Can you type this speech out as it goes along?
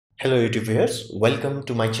Hello YouTube viewers, welcome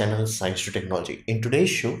to my channel Science to Technology. In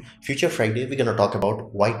today's show, Future Friday, we're going to talk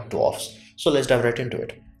about white dwarfs. So let's dive right into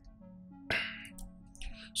it.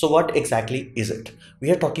 So what exactly is it?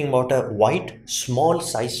 We are talking about a white small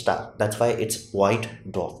size star. That's why it's white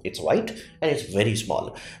dwarf. It's white and it's very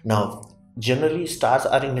small. Now, generally stars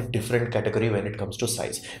are in a different category when it comes to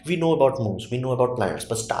size. We know about moons, we know about planets,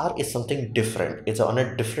 but star is something different. It's on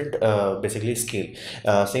a different basically scale.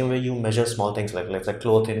 Same way you measure small things like let's say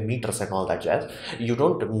cloth in meters and all that jazz. You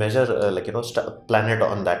don't measure planet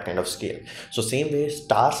on that kind of scale. So same way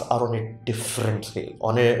stars are on a different scale.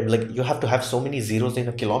 On a like you have to have so many zeros in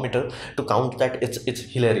a kilometer to count that. It's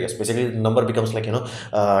hilarious. Basically the number becomes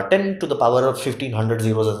 10 to the power of 1500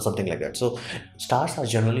 zeros and something like that. So stars are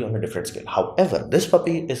generally on a different scale. However, this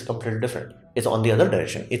puppy is completely different. It's on the other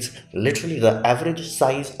direction. It's literally the average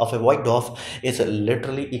size of a white dwarf is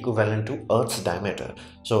literally equivalent to Earth's diameter.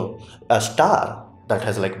 So a star that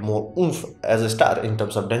has like more oomph as a star in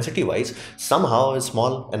terms of density wise somehow is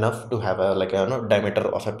small enough to have a diameter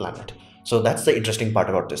of a planet. So that's the interesting part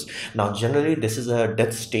about this. Now generally this is a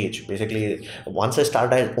death stage. Basically once a star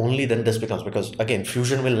dies, only then this becomes, because again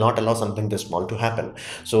fusion will not allow something this small to happen.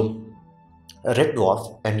 So red dwarfs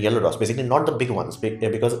and yellow dwarfs, basically not the big ones,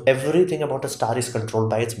 because everything about a star is controlled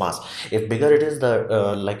by its mass. If bigger it is,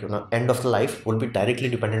 the end of the life would be directly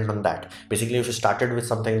dependent on that. Basically if you started with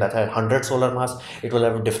something that had 100 solar mass, it will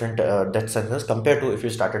have a different death sentence compared to if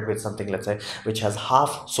you started with something, let's say, which has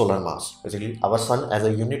half solar mass. Basically our sun as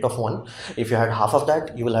a unit of one, if you had half of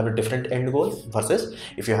that, you will have a different end goal, versus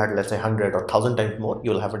if you had, let's say, 100 or 1000 times more,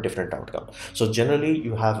 you will have a different outcome. So generally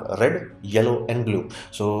you have red, yellow and blue.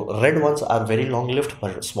 So red ones are very long lived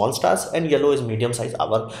for small stars, and yellow is medium size,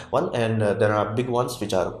 our one, and there are big ones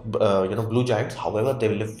which are blue giants. However, they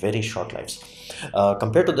will live very short lives.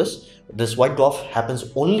 Compared to this white dwarf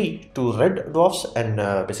happens only to red dwarfs and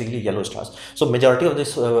basically yellow stars. So majority of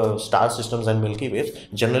these star systems and Milky Ways,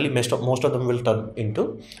 generally most of them will turn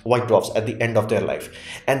into white dwarfs at the end of their life,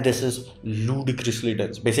 and this is ludicrously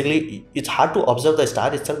dense. Basically it's hard to observe the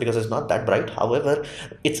star itself because it's not that bright. However,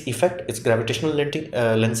 its effect, its gravitational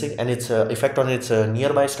lensing and its effect on its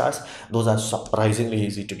nearby stars, those are surprisingly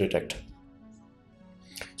easy to detect.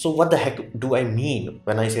 So what the heck do I mean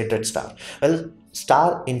when I say dead star? Well,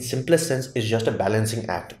 star in simplest sense is just a balancing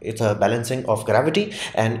act. It's a balancing of gravity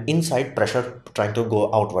and inside pressure trying to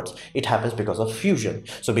go outwards. It happens because of fusion.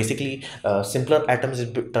 So basically simpler atoms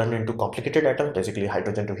is turned into complicated atoms, basically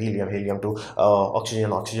hydrogen to helium, helium to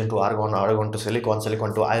oxygen, oxygen to argon, argon to silicon,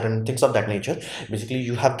 silicon to iron, things of that nature. Basically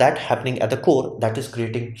you have that happening at the core, that is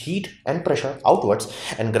creating heat and pressure outwards,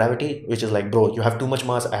 and gravity, which is like, bro, you have too much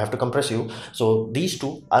mass, I have to compress you. So these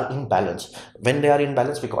two are in balance. When they are in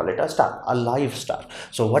balance, we call it a star, a live star.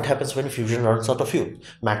 So what happens when fusion runs out of fuel?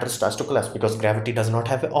 Matter starts to collapse because gravity does not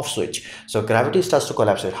have an off switch. So gravity starts to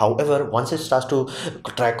collapse it. However, once it starts to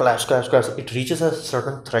collapse, it reaches a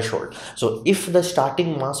certain threshold. So if the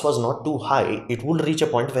starting mass was not too high, it will reach a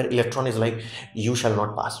point where electron is like, you shall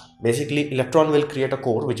not pass. Basically electron will create a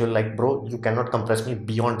core which will like, bro, you cannot compress me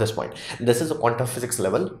beyond this point. This is a quantum physics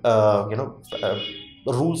level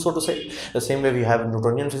rule, so to say. The same way we have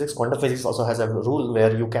Newtonian physics, quantum physics also has a rule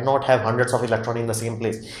where you cannot have hundreds of electrons in the same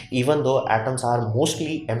place. Even though atoms are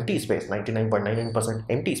mostly empty space, 99.99%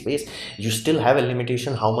 empty space, you still have a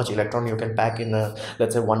limitation how much electron you can pack in a,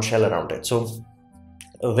 let's say, one shell around it. So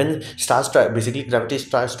when basically gravity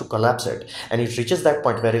starts to collapse it, and it reaches that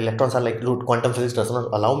point where electrons are like, dude, quantum physics does not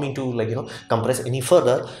allow me to compress any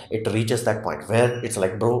further. It reaches that point where it's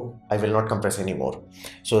like, bro, I will not compress anymore.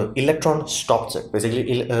 So electron stops it.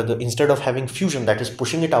 Basically instead of having fusion that is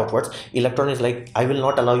pushing it outwards, electron is like, I will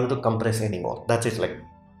not allow you to compress anymore. That's it. Like,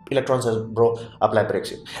 electron says, bro, apply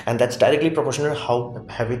brakes. And that's directly proportional how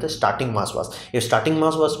heavy the starting mass was. If starting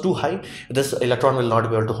mass was too high, this electron will not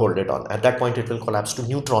be able to hold it on. At that point it will collapse to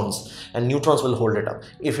neutrons, and neutrons will hold it up.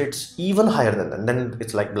 If it's even higher than that, then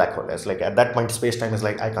it's like black hole. It's like at that point space-time is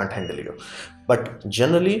like, I can't handle you. But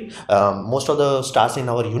generally most of the stars in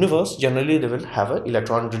our universe, generally they will have an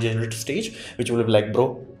electron degenerate stage, which will be like,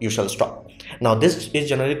 bro, you shall stop. Now this is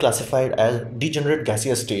generally classified as degenerate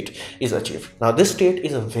gaseous state is achieved. Now this state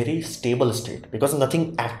is a very stable state because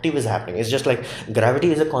nothing active is happening. It's just like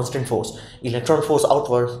gravity is a constant force, electron force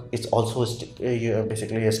outwards, it's also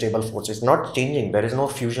basically a stable force. It's not changing. There is no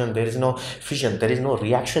fusion, there is no fission, there is no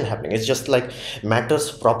reaction happening. It's just like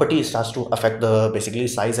matter's property starts to affect the basically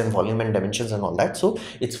size and volume and dimensions and all that. So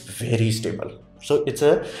it's very stable. So it's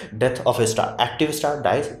a death of a star. Active star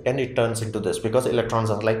dies and it turns into this because electrons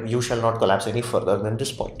are like, you shall not collapse any further than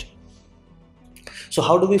this point. So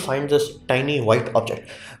how do we find this tiny white object?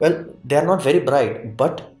 Well, they are not very bright,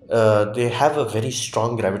 but they have a very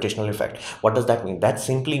strong gravitational effect. What does that mean? That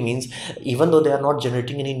simply means even though they are not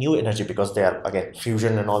generating any new energy, because they are, again,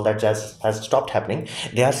 fusion and all that jazz has stopped happening,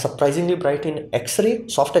 they are surprisingly bright in X-ray,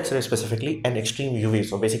 soft X-ray specifically, and extreme UV.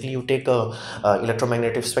 So basically you take a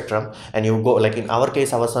electromagnetic spectrum and you go, like in our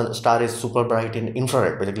case, our star is super bright in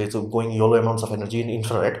infrared. Basically it's going yellow amounts of energy in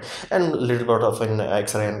infrared and a little bit of in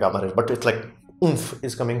X-ray and gamma rays, but it's like oomph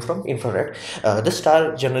is coming from infrared. This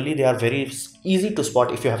star, generally they are very easy to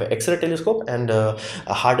spot if you have an X-ray telescope and a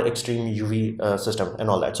hard extreme UV system and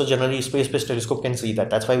all that. So generally space-based telescope can see that.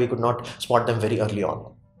 That's why we could not spot them very early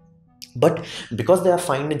on. But because they are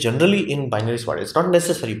found generally in binary star, it's not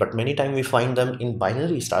necessary, but many times we find them in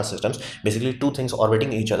binary star systems, basically two things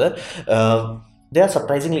orbiting each other. They are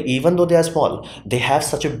surprisingly, even though they are small, they have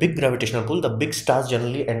such a big gravitational pull. The big stars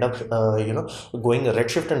generally end up going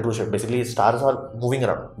redshift and blueshift. Basically stars are moving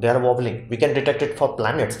around, they are wobbling. We can detect it for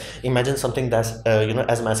planets. Imagine something that's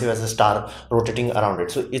as massive as a star rotating around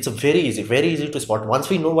it. So it's very easy to spot. Once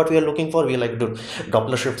we know what we are looking for, we are like, dude,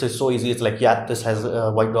 Doppler shifts is so easy. It's like, yeah, this has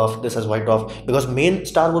white dwarf, this has white dwarf, because main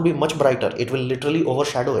star will be much brighter, it will literally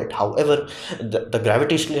overshadow it. However, the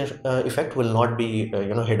gravitational effect will not be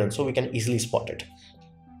hidden, so we can easily spot it.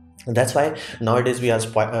 And that's why nowadays we are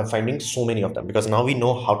finding so many of them, because now we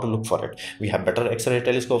know how to look for it. We have better X-ray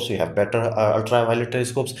telescopes, we have better ultraviolet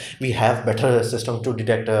telescopes, we have better system to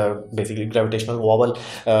detect basically gravitational wobble,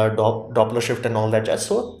 Doppler shift and all that jazz.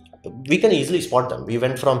 So we can easily spot them. We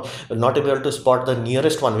went from not able to spot the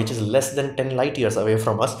nearest one, which is less than 10 light years away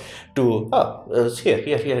from us, to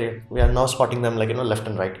here. We are now spotting them, like, left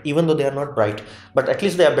and right, even though they are not bright, but at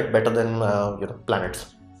least they are a bit better than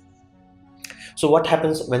planets. So what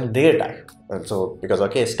happens when they die? So because,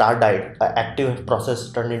 okay, star died, active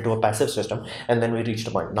process turned into a passive system, and then we reached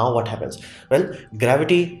a point. Now what happens? Well,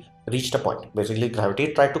 gravity reached a point. Basically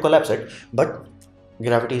gravity tried to collapse it, but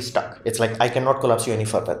gravity is stuck. It's like, I cannot collapse you any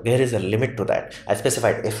further. There is a limit to that. I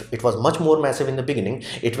specified if it was much more massive in the beginning,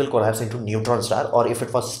 it will collapse into neutron star, or if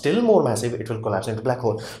it was still more massive, it will collapse into black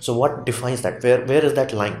hole. So what defines that? Where is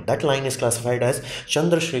that line? That line is classified as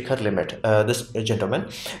Chandrasekhar limit, this gentleman,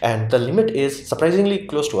 and the limit is surprisingly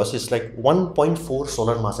close to us. It's like 1.4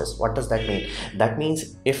 solar masses. What does that mean? That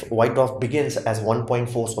means if white dwarf begins as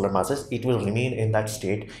 1.4 solar masses, it will remain in that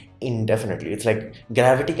state indefinitely. It's like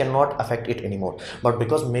gravity cannot affect it anymore. But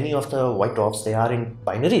because many of the white dwarfs, they are in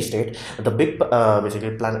binary state, the big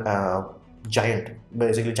basically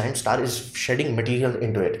giant star is shedding material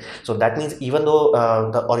into it. So that means even though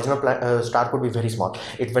the original star could be very small,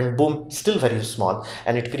 it went boom, still very small,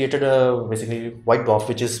 and it created a basically white dwarf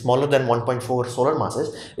which is smaller than 1.4 solar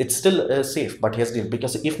masses. It's still safe, but here's the deal,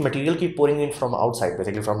 because if material keep pouring in from outside,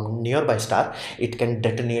 basically from nearby star, it can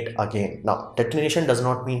detonate again. Now detonation does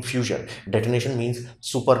not mean fusion. Detonation means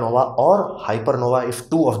supernova or hypernova if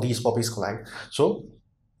two of these puppies collide. So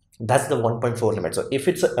that's the 1.4 limit. So if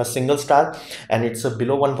it's a single star and it's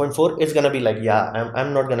below 1.4, it's gonna be like, yeah,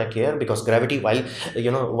 I'm not gonna care, because gravity, while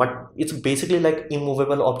it's basically like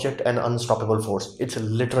immovable object and unstoppable force. It's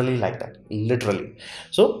literally like that, literally.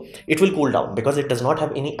 So it will cool down because it does not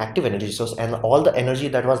have any active energy source, and all the energy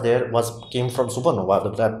that was there came from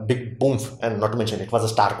supernova, that big boom, and not to mention it was a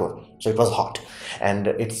star core, so it was hot and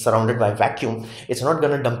it's surrounded by vacuum. It's not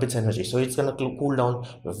gonna dump its energy, so it's gonna cool down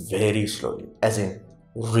very slowly, as in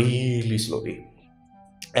really slowly.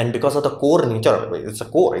 And because of the core nature, it's a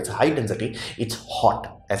core, it's high density, it's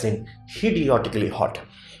hot, as in idiotically hot.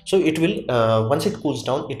 So it will once it cools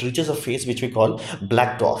down, it reaches a phase which we call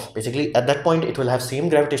black dwarf. Basically at that point it will have same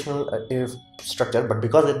gravitational structure, but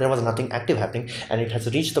because there was nothing active happening and it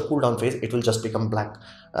has reached the cool down phase, it will just become black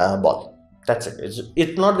ball. That's it.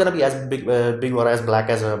 It's not gonna be as big or as black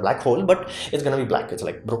as a black hole, but it's gonna be black. It's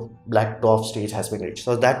like black dwarf stage has been reached.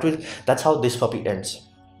 So that's how this puppy ends.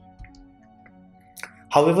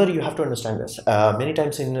 However, you have to understand this. Many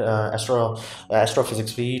times in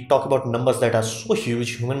astrophysics, we talk about numbers that are so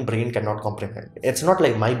huge, human brain cannot comprehend. It's not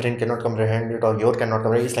like my brain cannot comprehend it or your cannot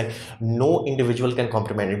comprehend it. It's like no individual can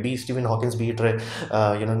comprehend it. Be it Stephen Hawking, be it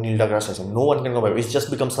Neil deGrasse Tyson. No one can comprehend it. It's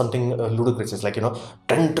just become something ludicrous. It's like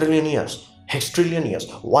 10 trillion years. Hextrillion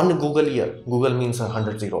years, one Google year. Google means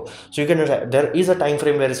 100 zero. So you can, there is a time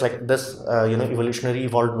frame where it's like this evolutionary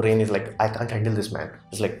evolved brain is like, I can't handle this, man.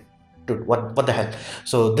 It's like, dude, what the hell.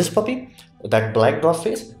 So this puppy that black dwarf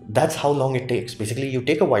phase, that's how long it takes. Basically, you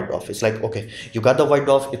take a white dwarf, it's like, okay, you got the white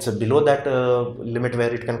dwarf, it's below that limit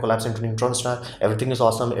where it can collapse into neutron star, everything is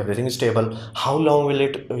awesome, everything is stable. How long will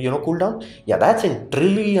it cool down? Yeah, that's in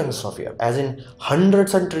trillions of years, as in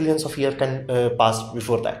hundreds and trillions of years can pass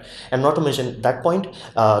before that. And not to mention that point,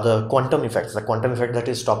 the quantum effect that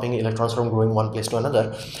is stopping electrons from going one place to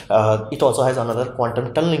another, it also has another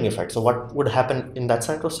quantum tunneling effect. So what would happen in that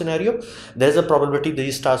sort of scenario? There is a probability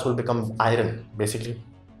these stars will become iron. Basically,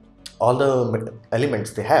 all the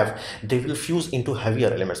elements they have, they will fuse into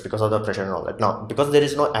heavier elements because of the pressure and all that. Now, because there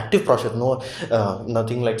is no active process,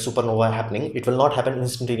 nothing like supernova happening, it will not happen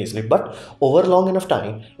instantaneously, but over long enough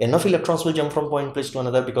time, enough electrons will jump from one place to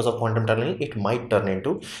another because of quantum tunneling, it might turn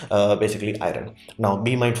into basically iron. Now,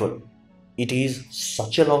 be mindful, it is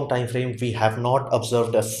such a long time frame, we have not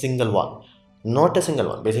observed a single one. Not a single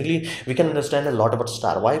one. Basically, we can understand a lot about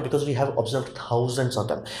star. Why? Because we have observed thousands of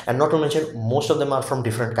them, and not to mention most of them are from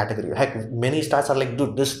different category. Heck, many stars are like,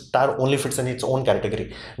 dude, this star only fits in its own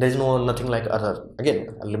category. There is nothing like other.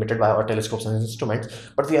 Again, limited by our telescopes and instruments,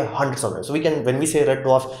 but we have hundreds of them. So we can, when we say red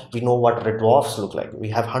dwarf, we know what red dwarfs look like. We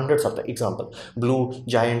have hundreds of the example. Blue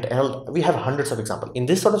giant, and we have hundreds of example. In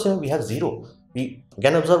this sort of scenario, we have zero. We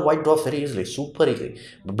can observe white dwarfs very easily, super easily.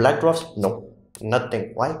 But black dwarfs, no,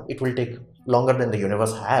 nothing. Why? It will take longer than the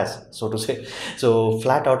universe has, so to say. So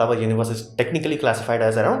flat out, our universe is technically classified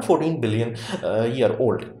as around 14 billion year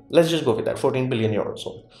old. Let's just go with that, 14 billion year old.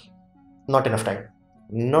 So not enough time,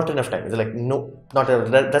 not enough time. It's like, no,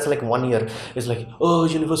 that's like 1 year. It's like, oh,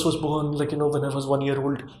 universe was born like, when I was 1 year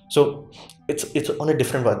old. So it's on a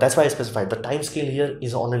different one. That's why I specified the time scale here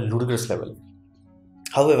is on a ludicrous level.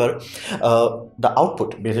 However, the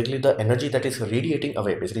output, basically the energy that is radiating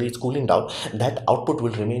away, basically it's cooling down, that output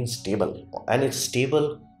will remain stable, and it's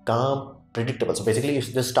stable, calm, predictable. So basically,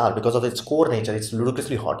 if this star, because of its core nature, it's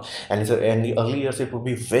ludicrously hot, and in the early years it would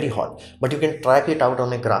be very hot, but you can track it out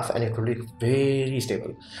on a graph and it will be very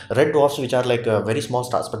stable. Red dwarfs, which are like very small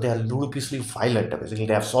stars, but they are ludicrously violent. Basically,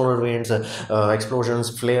 they have solar winds,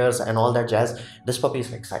 explosions, flares, and all that jazz. This puppy is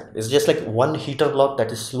like silent. It's just like one heater block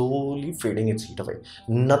that is slowly fading its heat away.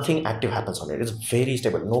 Nothing active happens on it. It's very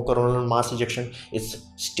stable. No coronal mass ejection. It's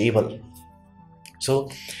stable. So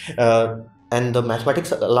and the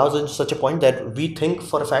mathematics allows in such a point that we think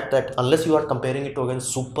for a fact that unless you are comparing it to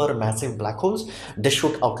against super massive black holes, this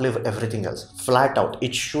should outlive everything else. Flat out,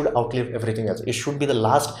 it should outlive everything else. It should be the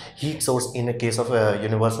last heat source in a case of a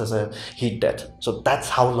universe as a heat death. So that's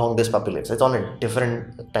how long this puppy lives. It's on a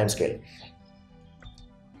different time scale.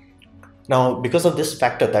 Now, because of this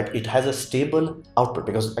factor that it has a stable output,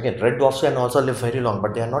 because again, red dwarfs can also live very long,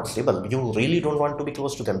 but they are not stable. You really don't want to be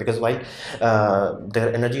close to them, because while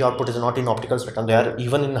their energy output is not in optical spectrum, they are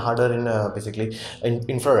even in harder in basically in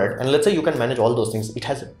infrared. And let's say you can manage all those things. It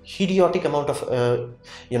has idiotic amount of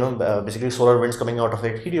basically solar winds coming out of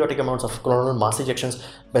it, idiotic amounts of coronal mass ejections,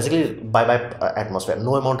 basically by atmosphere.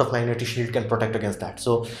 No amount of magnetic shield can protect against that.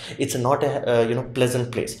 So it's not a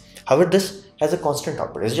pleasant place. However, this has a constant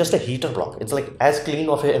output. It's just a heater block. It's like as clean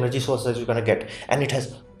of an energy source as you're gonna get, and it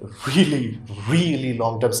has really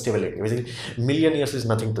long-term stability. Basically, million years is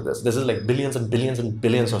nothing to this. This is like billions and billions and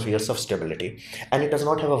billions of years of stability, and it does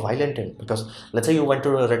not have a violent end. Because let's say you went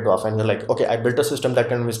to a red dwarf and you're like, okay, I built a system that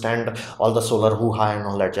can withstand all the solar hoo-ha and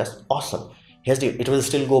all that. Just awesome. Yes, it will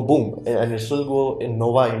still go boom, and it will go in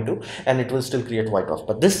nova into, and it will still create white dwarf.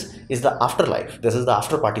 But this is the afterlife. This is the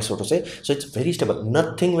after party, so to say. So it's very stable.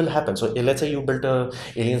 Nothing will happen. So let's say you built a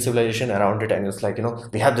alien civilization around it, and it's like,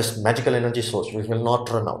 we have this magical energy source which will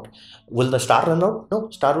not run out. Will the star run out?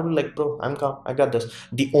 No, star will be like, bro, I'm calm, I got this.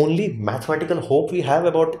 The only mathematical hope we have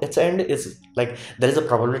about its end is like there is a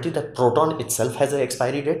probability that proton itself has an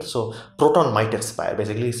expiry date. So proton might expire.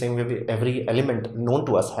 Basically, same way every element known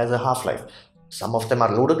to us has a half-life. Some of them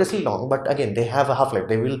are ludicrously long, but again, they have a half-life.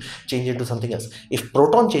 They will change into something else. If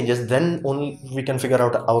proton changes, then only we can figure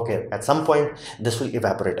out, okay, at some point, this will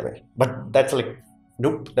evaporate away. But that's like,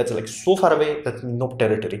 nope, that's like so far away, that's nope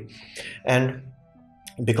territory. And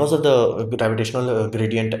because of the gravitational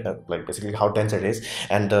gradient, like basically how dense it is,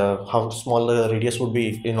 and how small the radius would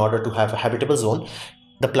be in order to have a habitable zone,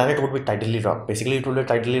 the planet would be tidally locked. Basically, it will be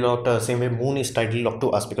tidally locked same way moon is tidally locked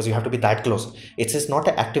to us, because you have to be that close. It is not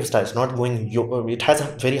an active star. It's not going. It has a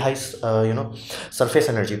very high, surface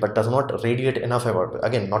energy, but does not radiate enough about.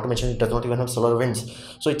 Again, not to mention it does not even have solar winds.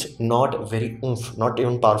 So it's not very not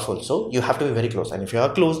even powerful. So you have to be very close. And if you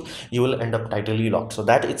are close, you will end up tidally locked. So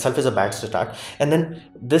that itself is a bad start. And then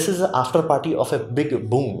this is the after party of a big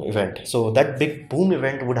boom event. So that big boom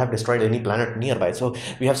event would have destroyed any planet nearby. So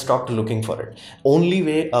we have stopped looking for it. Only way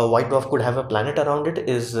way a white dwarf could have a planet around it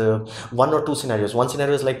is one or two scenarios. One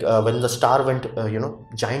scenario is like when the star went,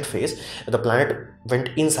 giant phase, the planet went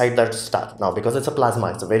inside that star. Now, because it's a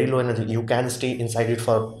plasma, it's a very low energy, you can stay inside it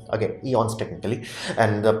for, again, eons technically,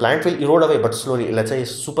 and the planet will erode away, but slowly. Let's say a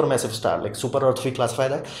supermassive star, like super Earth, we classify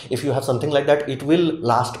that. If you have something like that, it will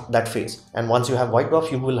last that phase. And once you have white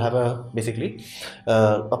dwarf, you will have a basically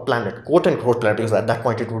a planet, quote unquote planet, because at that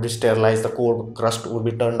point it would be sterilized, the core crust would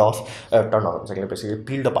be turned off, basically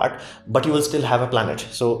peeled apart, but you will still have a planet.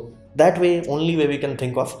 So that way, only way we can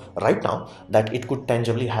think of right now that it could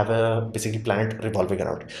tangibly have a basically planet revolving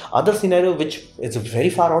around. Other scenario which is very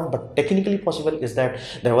far out but technically possible is that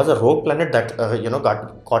there was a rogue planet that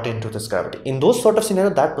got caught into this gravity. In those sort of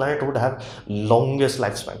scenario, that planet would have longest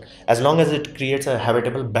lifespan as long as it creates a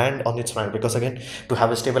habitable band on its planet, because again, to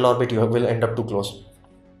have a stable orbit, you will end up too close.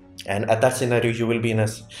 And at that scenario, you will be in a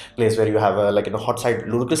place where you have a hot side,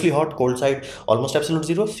 ludicrously hot, cold side, almost absolute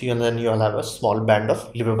zero, and then you'll have a small band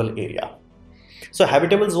of livable area. So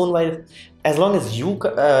habitable zone wise, as long as you're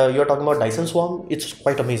talking about Dyson swarm, it's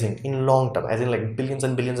quite amazing in long term, as in like billions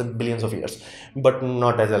and billions and billions of years, but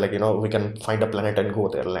not as a we can find a planet and go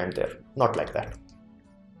there, land there, not like that.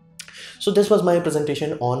 So this was my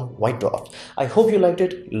presentation on white dwarf. I hope you liked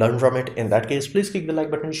it, learned from it. In that case, please click the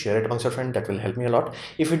like button, share it amongst your friends. That will help me a lot.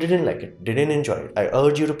 If you didn't like it, didn't enjoy it, I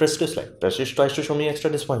urge you to press dislike. Press it twice to show me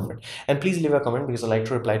extra disappointment. And please leave a comment because I like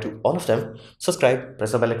to reply to all of them. Subscribe,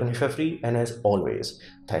 press the bell icon if you're free. And as always,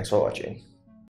 thanks for watching.